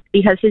grandparents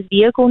because his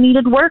vehicle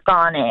needed work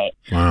on it.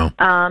 Wow.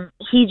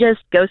 He just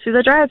goes through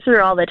the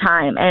drive-thru all the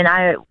time, and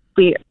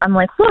I'm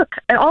like, look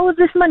at all of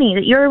this money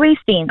that you're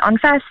wasting on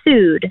fast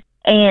food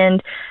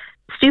and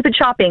stupid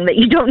shopping that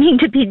you don't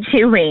need to be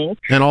doing.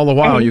 And all the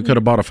while, you could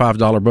have bought a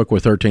 $5 book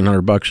with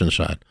 $1,300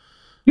 inside.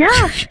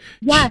 Yeah.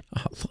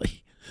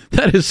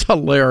 That is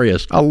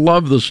hilarious. I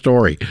love the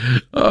story.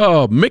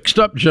 Oh, mixed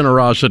up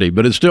generosity,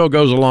 but it still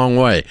goes a long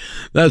way.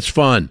 That's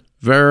fun.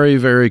 Very,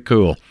 very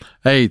cool.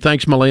 Hey,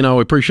 thanks, Melina.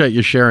 We appreciate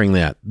you sharing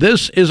that.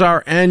 This is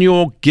our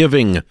annual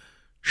giving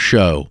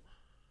show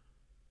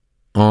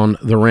on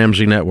the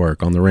Ramsey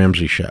Network, on the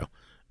Ramsey Show.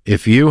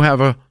 If you have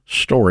a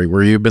story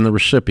where you've been the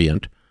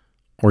recipient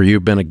or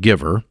you've been a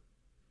giver,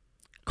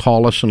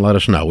 call us and let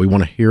us know. We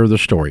want to hear the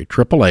story.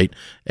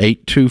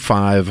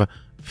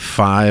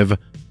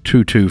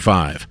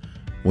 888-825-5225.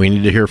 We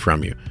need to hear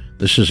from you.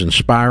 This is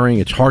inspiring.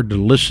 It's hard to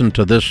listen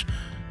to this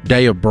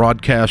day of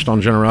broadcast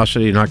on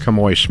generosity and not come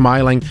away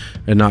smiling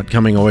and not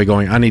coming away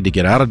going, I need to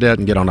get out of debt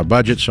and get on a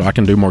budget so I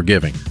can do more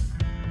giving.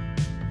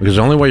 Because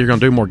the only way you're going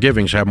to do more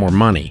giving is have more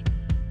money.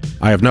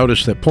 I have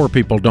noticed that poor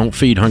people don't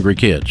feed hungry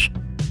kids.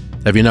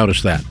 Have you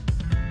noticed that?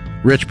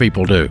 Rich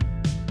people do.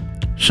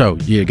 So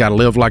you got to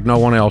live like no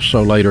one else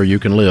so later you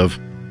can live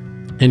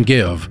and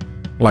give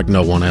like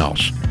no one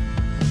else.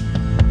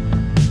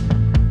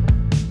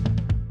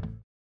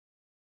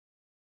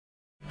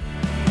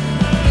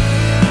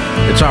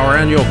 It's our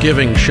annual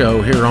giving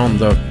show here on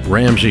the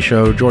Ramsey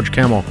Show. George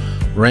Kamel,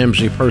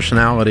 Ramsey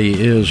personality,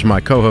 is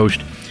my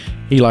co-host.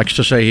 He likes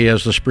to say he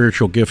has the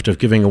spiritual gift of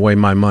giving away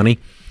my money.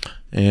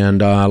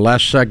 And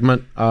last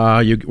segment,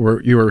 you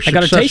were I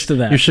got a taste of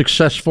that. You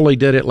successfully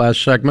did it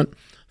last segment.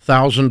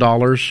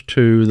 $1,000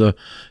 to the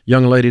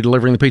young lady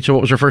delivering the pizza.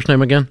 What was her first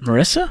name again?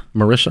 Marissa?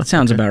 That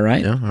sounds about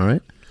right. Yeah, all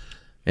right.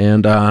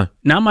 And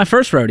not my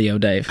first rodeo,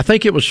 Dave. I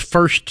think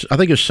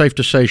it's safe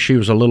to say she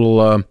was a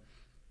little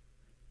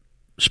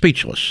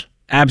speechless.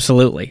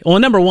 Absolutely. Well,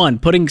 number one,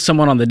 putting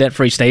someone on the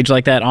debt-free stage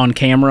like that on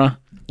camera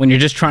when you're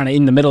just trying to,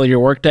 in the middle of your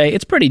workday,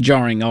 it's pretty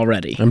jarring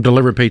already. I'm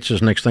delivering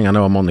pizzas. Next thing I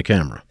know, I'm on the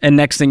camera. And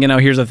next thing you know,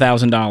 here's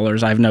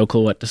 $1,000. I have no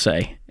clue what to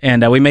say.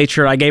 And we made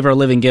sure I gave her a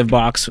living give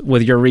box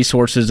with your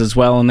resources as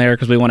well in there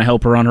because we want to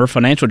help her on her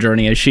financial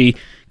journey as she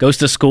goes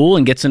to school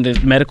and gets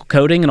into medical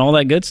coding and all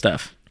that good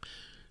stuff.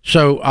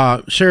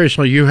 So,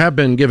 seriously, you have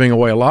been giving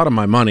away a lot of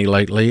my money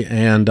lately,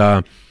 and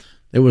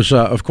it was,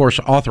 of course,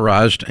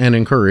 authorized and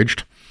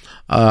encouraged.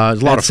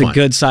 It's a lot of fun. That's a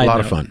good side note. A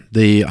lot of fun.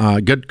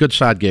 The good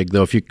side gig,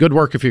 though. Good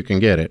work if you can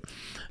get it.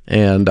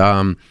 And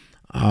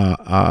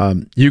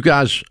you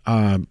guys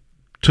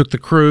took the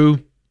crew,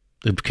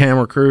 the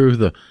camera crew,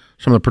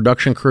 some of the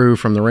production crew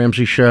from the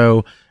Ramsey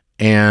Show,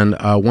 and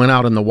went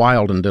out in the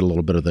wild and did a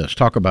little bit of this.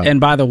 Talk about it. And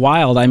by the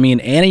wild, I mean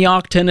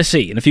Antioch,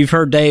 Tennessee. And if you've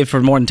heard Dave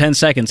for more than 10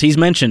 seconds, he's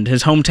mentioned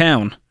his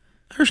hometown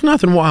There's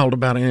nothing wild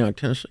about Antioch,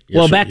 Tennessee.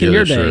 Well, back in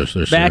your day.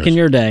 Back in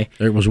your day.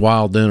 It was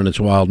wild then, and it's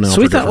wild now.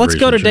 So we thought, let's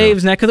go to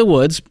Dave's neck of the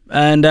woods,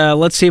 and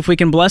let's see if we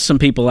can bless some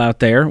people out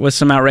there with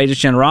some outrageous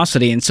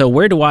generosity. And so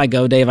where do I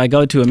go, Dave? I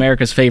go to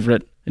America's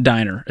favorite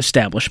diner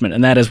establishment,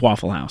 and that is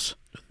Waffle House.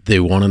 The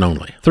one and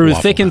only. Through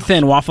Waffle thick and House.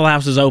 thin, Waffle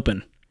House is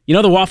open. You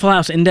know the Waffle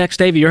House Index,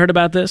 Dave? You heard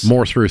about this?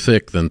 More through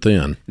thick than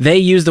thin. They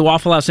use the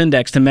Waffle House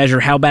Index to measure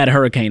how bad a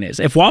hurricane is.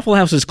 If Waffle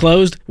House is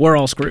closed, we're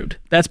all screwed.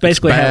 That's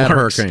basically how it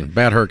works.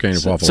 Bad hurricane if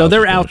Waffle House So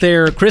they're is out closed.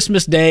 there,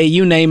 Christmas Day,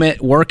 you name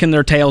it, working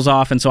their tails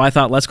off. And so I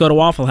thought, let's go to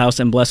Waffle House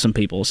and bless some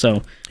people.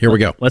 So Here we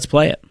go. Let's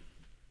play it.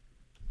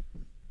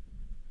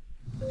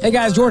 Hey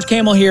guys, George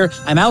Camel here.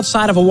 I'm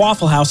outside of a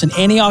Waffle House in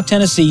Antioch,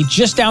 Tennessee,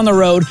 just down the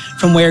road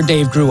from where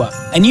Dave grew up.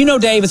 And you know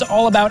Dave is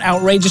all about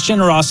outrageous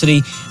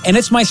generosity, and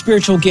it's my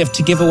spiritual gift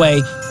to give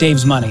away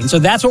Dave's money. And so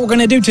that's what we're going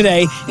to do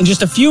today. In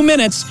just a few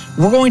minutes,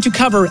 we're going to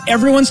cover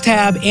everyone's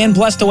tab and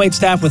bless the wait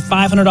staff with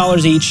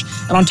 $500 each.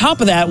 And on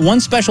top of that,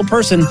 one special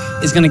person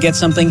is going to get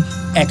something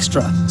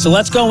extra. So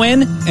let's go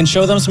in and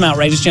show them some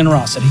outrageous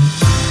generosity.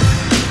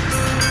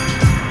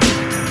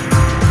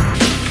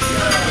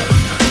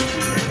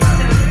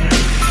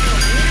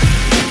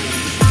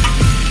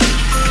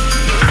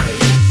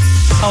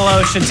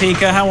 Hello,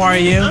 Shatika. How are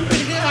you? I'm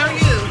pretty good. How are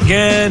you?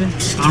 Good.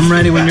 I'm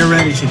ready when you're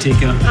ready,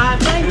 Shatika. I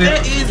think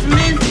that is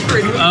men's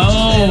pretty much.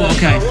 Oh,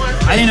 okay.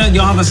 I didn't know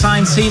y'all have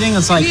assigned seating.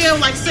 It's like, Yeah,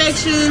 like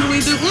sections we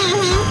do.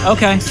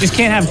 okay, just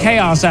can't have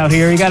chaos out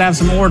here. You got to have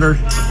some order.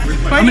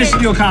 I'm going to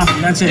do a coffee.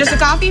 That's it. Just a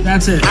coffee?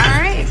 That's it. All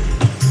right.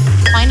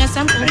 Plain and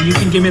simple. And you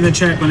can give me the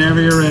check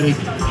whenever you're ready.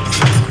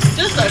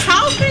 Just a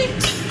coffee?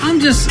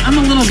 I'm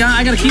a little guy.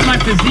 I got to keep my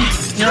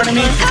physique. You know what I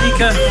mean,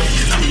 Shatika?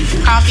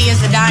 Coffee is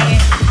the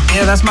diet.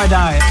 Yeah, that's my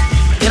diet.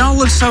 It all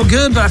looks so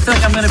good, but I feel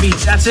like I'm going to be,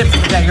 that's it for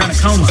the day. You're in a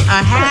coma.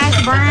 A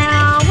hash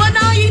brown. Well,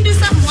 no, you can do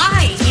something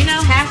light. You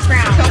know, hash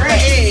brown.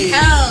 Hey.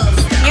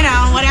 Toast. You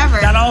know, whatever.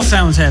 That all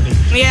sounds heavy.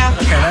 Yeah.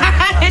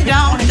 It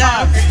don't.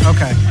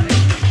 Okay.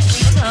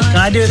 Can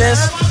I do this?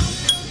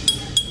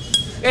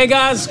 Hey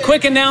guys,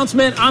 quick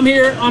announcement. I'm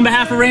here on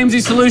behalf of Ramsey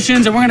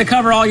Solutions, and we're going to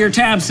cover all your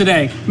tabs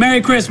today. Merry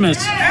Christmas.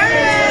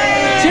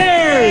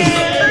 Cheers.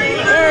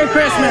 Merry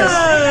Christmas.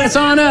 It's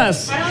on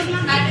us.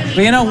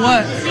 But you know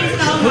what?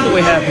 Who do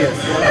we have here?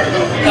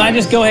 Can I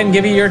just go ahead and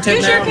give you your tip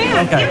You now? sure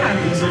can. Okay.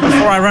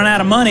 Before I run out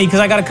of money, because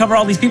I got to cover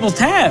all these people's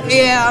tabs.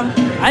 Yeah.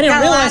 I didn't Got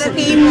a realize lot of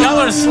that people. y'all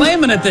are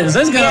slamming at this.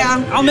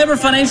 Yeah. I'll never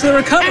financially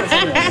recover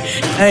from it.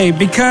 Hey,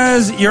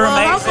 because you're Well,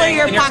 amazing hopefully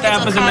your and your pockets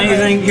staff will is cover.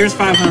 amazing, here's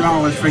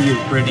 $500 for you,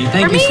 Brittany.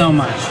 Thank For you me? so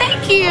much.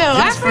 Thank you.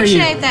 I Just for you.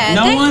 appreciate that.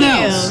 No Thank one you.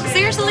 else.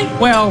 Seriously?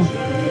 Well,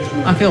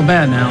 I feel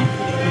bad now.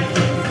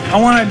 I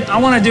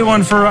want to do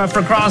one for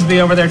Crosby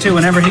over there too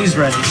whenever he's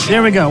ready.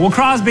 There we go. Well,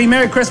 Crosby,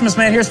 Merry Christmas,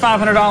 man. Here's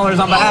 $500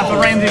 on behalf of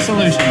Ramsey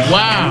Solutions.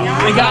 Wow.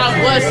 We got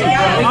God bless you,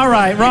 bro. All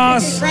right,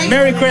 Ross.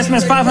 Merry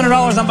Christmas.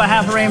 $500 on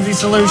behalf of Ramsey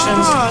Solutions.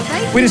 Oh,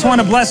 thank you. We just want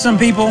to bless some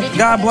people.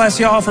 God bless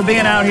y'all for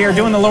being out here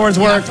doing the Lord's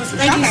work.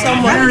 Thank you so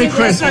much. Merry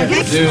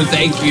Christmas. Dude,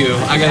 thank you.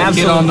 I got a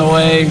kid Absolutely. on the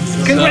way.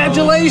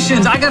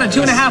 Congratulations. I got a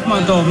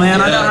 2.5-month-old, man.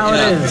 I know how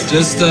it is.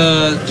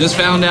 Just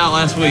found out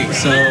last week,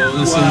 so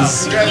this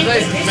is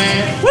Congratulations,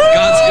 man.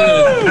 God's good.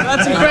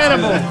 That's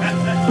incredible.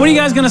 What are you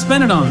guys going to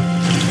spend it on?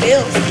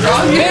 Bills.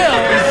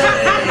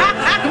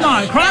 Come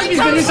on, Crosby's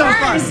going to do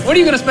something fun. What are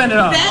you going to spend it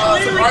on?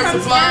 Art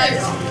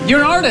supplies.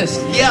 You're an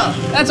artist. Yeah.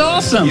 That's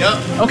awesome.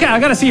 Yep. Okay, I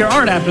got to see your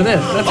art after this.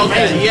 That's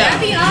amazing. Okay, yeah.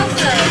 That'd be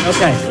awesome.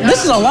 Okay,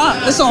 this is a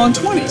lot. This is all in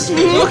 20s.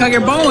 Look like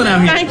you're balling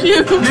out here. Thank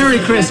you. Merry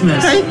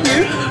Christmas. Thank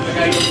you.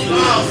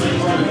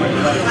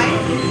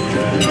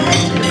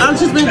 I've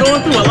just been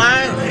going through a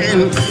lot,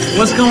 and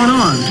What's going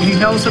on? Can you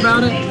tell us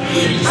about it?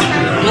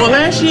 well,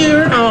 last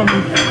year,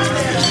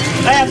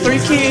 I have 3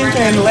 kids,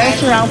 and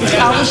last year I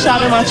was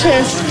shot in my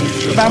chest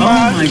by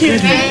my my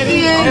kid's goodness.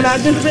 daddy, and I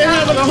just been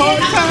having a hard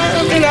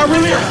time, and I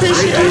really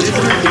appreciate it.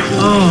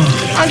 Oh,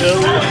 I do.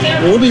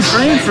 we'll be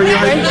praying for you.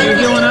 Are you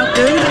healing up,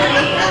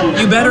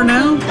 dude? You better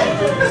now?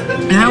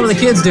 And how are the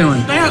kids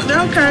doing?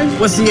 They're okay.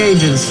 What's the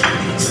ages?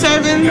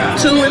 7,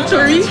 2, and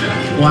 3.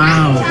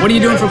 Wow. What are you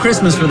doing for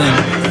Christmas for them?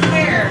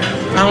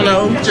 I don't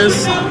know, I'm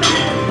just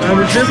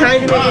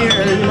hanging in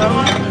here, you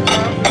know.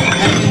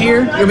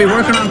 Here? You'll be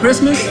working on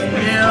Christmas?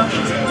 Yeah.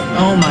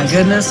 Oh my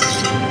goodness.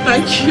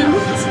 Thank you.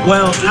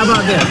 Well, how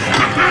about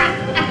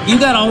this? You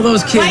got all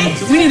those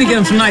kids. We need to get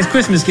them some nice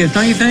Christmas gifts,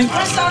 don't you think?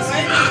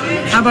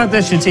 How about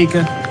this,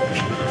 Shatika?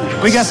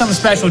 We got something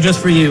special just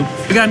for you.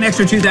 We got an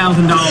extra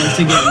 $2,000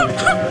 to give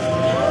you.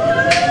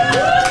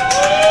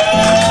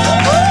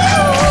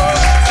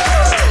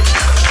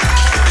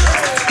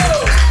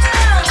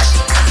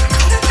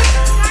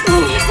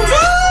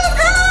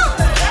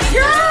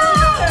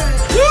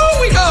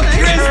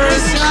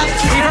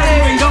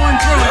 We've been going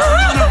through it. We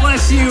want to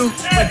bless you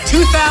with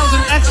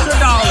 $2,000 extra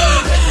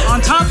on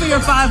top of your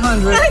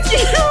 $500. Thank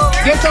you.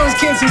 Get those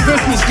kids some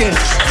Christmas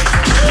gifts.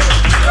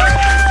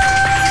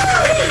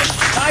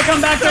 Can I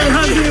come back there and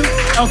hug you?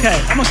 Okay,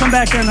 I'm gonna come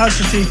back there and hug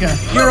Shatika.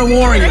 You're a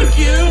warrior. Thank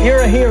you.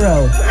 You're a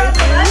hero.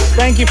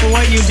 Thank you for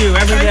what you do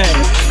every day.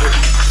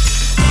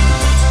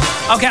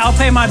 Okay, I'll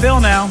pay my bill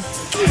now.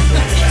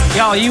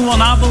 Y'all, you will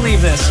not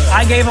believe this.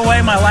 I gave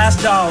away my last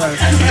 $1.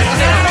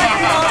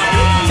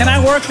 Can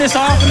I work this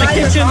off in the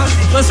kitchen?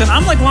 Listen,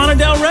 I'm like Lana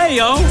Del Rey,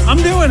 yo. I'm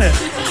doing it.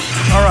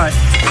 All right.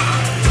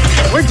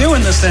 We're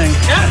doing this thing.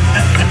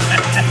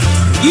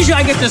 Usually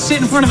I get to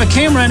sit in front of a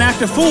camera and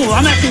act a fool.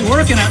 I'm actually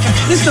working out.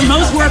 This is the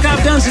most work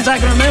I've done since I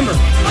can remember.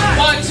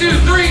 1, 2,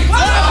 3.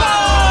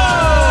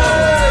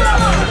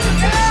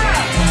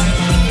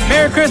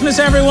 Merry Christmas,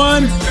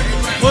 everyone.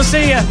 We'll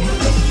see you.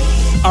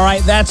 All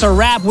right, that's a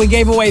wrap. We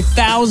gave away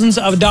thousands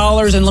of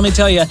dollars, and let me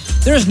tell you,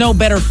 there's no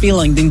better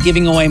feeling than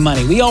giving away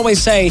money. We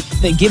always say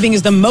that giving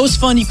is the most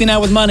fun you can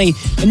have with money,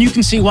 and you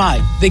can see why.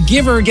 The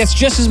giver gets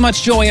just as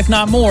much joy, if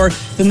not more,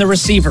 than the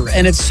receiver,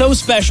 and it's so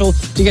special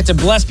to get to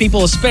bless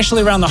people,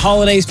 especially around the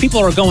holidays. People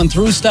are going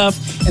through stuff,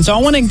 and so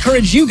I want to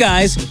encourage you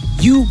guys,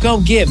 you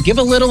go give. Give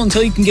a little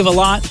until you can give a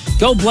lot.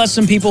 Go bless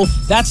some people.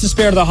 That's the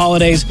spirit of the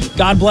holidays.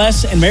 God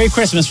bless, and Merry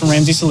Christmas from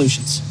Ramsey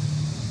Solutions.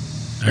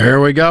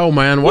 There we go,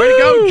 man. Way to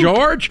go,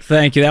 George.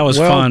 Thank you. That was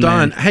fun,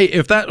 done. man. Hey,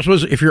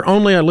 if you're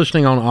only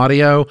listening on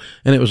audio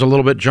and it was a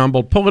little bit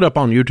jumbled, pull it up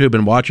on YouTube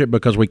and watch it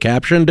because we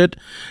captioned it,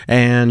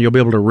 and you'll be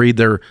able to read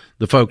the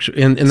folks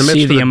in the midst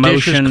of the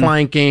emotion. Dishes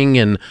clanking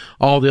and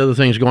all the other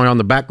things going on,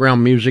 the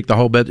background music, the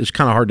whole bit. It's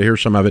kind of hard to hear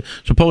some of it.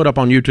 So pull it up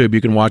on YouTube. You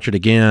can watch it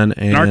again.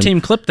 And our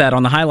team clipped that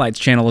on the highlights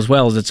channel as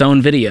well as its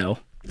own video.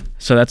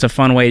 So that's a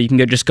fun way. You can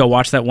just go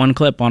watch that one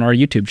clip on our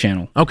YouTube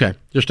channel. Okay.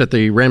 Just at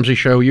the Ramsey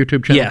Show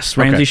YouTube channel? Yes,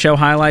 Ramsey Show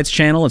Highlights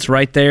channel. It's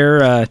right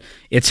there.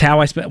 It's why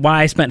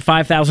I spent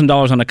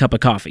 $5,000 on a cup of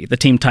coffee. The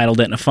team titled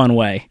it in a fun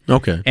way.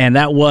 Okay. And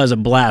that was a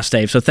blast,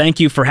 Dave. So thank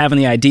you for having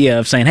the idea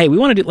of saying, hey,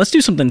 let's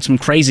do some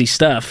crazy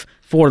stuff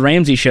for the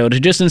Ramsey Show to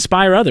just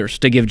inspire others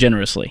to give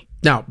generously.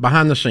 Now,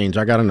 behind the scenes,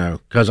 I got to know,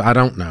 because I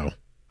don't know.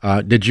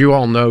 Did you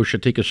all know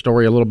Shatika's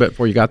story a little bit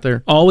before you got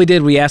there? All we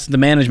did, we asked the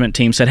management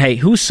team, said, hey,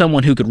 who's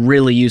someone who could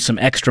really use some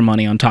extra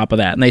money on top of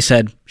that? And they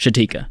said,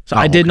 Shatika. So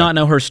I did not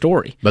know her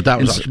story. But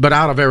but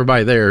out of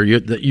everybody there,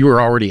 you were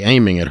already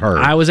aiming at her.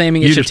 I was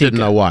aiming at Shatika. You just didn't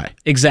know why.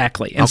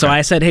 Exactly. And so I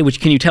said, hey,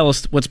 can you tell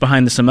us what's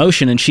behind this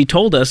emotion? And she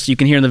told us, you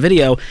can hear in the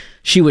video,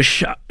 she was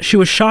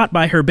shot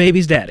by her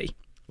baby's daddy.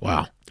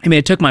 Wow. I mean,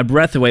 it took my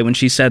breath away when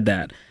she said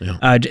that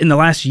in the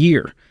last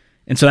year.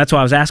 And so that's why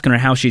I was asking her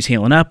how she's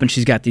healing up, and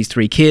she's got these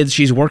 3 kids.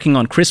 She's working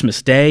on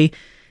Christmas Day,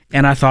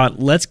 and I thought,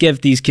 let's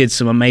give these kids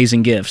some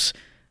amazing gifts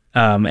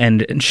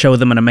and show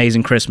them an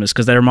amazing Christmas,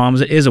 because their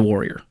mom is a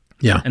warrior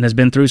and has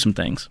been through some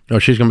things. Oh,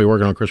 she's going to be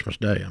working on Christmas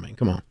Day. I mean,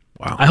 come on.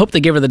 Wow. I hope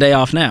they give her the day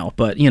off now,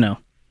 but,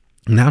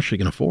 Now she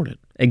can afford it.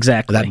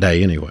 Exactly. That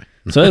day anyway.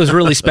 So it was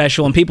really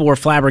special, and people were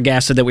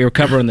flabbergasted that we were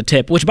covering the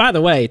tip, which, by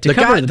the way, the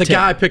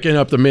guy picking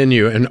up the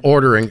menu and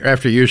ordering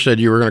after you said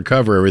you were going to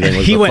cover everything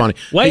was funny.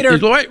 Waiter,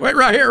 wait,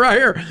 right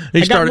here.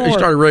 He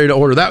started ready to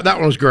order. That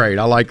one was great.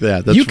 I like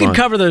that. That's you can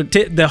cover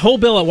the whole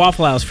bill at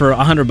Waffle House for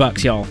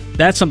 $100, y'all.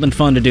 That's something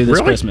fun to do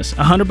this Christmas.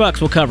 $100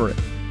 will cover it.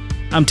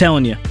 I'm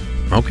telling you.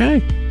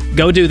 Okay.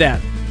 Go do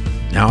that.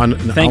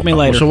 Thank me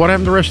later. So what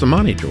happened to the rest of the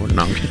money, Jordan?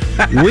 No,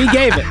 we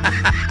gave it.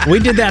 We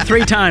did that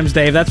 3 times,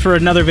 Dave. That's for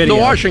another video.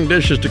 The washing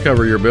dishes to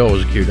cover your bill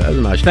was cute. That was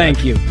a nice touch.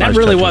 Thank you. That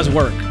really was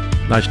work.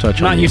 Nice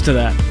touch. Not used to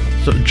that.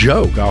 So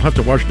joke. I'll have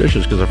to wash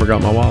dishes because I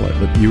forgot my wallet,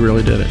 but you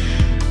really did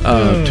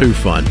it. Too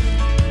fun.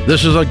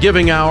 This is a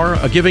giving hour,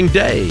 a giving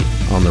day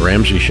on The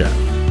Ramsey Show.